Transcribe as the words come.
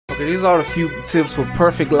Okay, these are a few tips for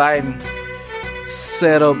perfect lighting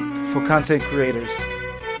setup for content creators.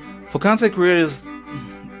 For content creators,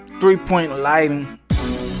 3-point lighting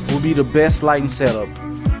will be the best lighting setup.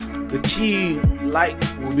 The key light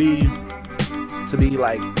will be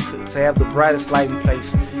to have the brightest lighting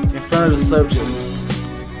place in front of the subject.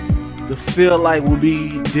 The fill light will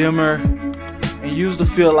be dimmer, and use the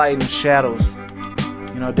fill light in the shadows.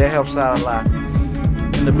 That helps out a lot.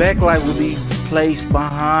 And the backlight will be placed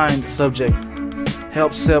behind the subject,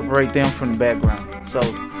 help separate them from the background. So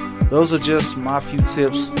those are just my few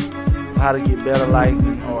tips of how to get better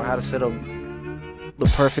lighting, or how to set up the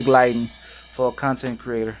perfect lighting for a content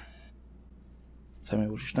creator. Tell me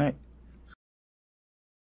what you think.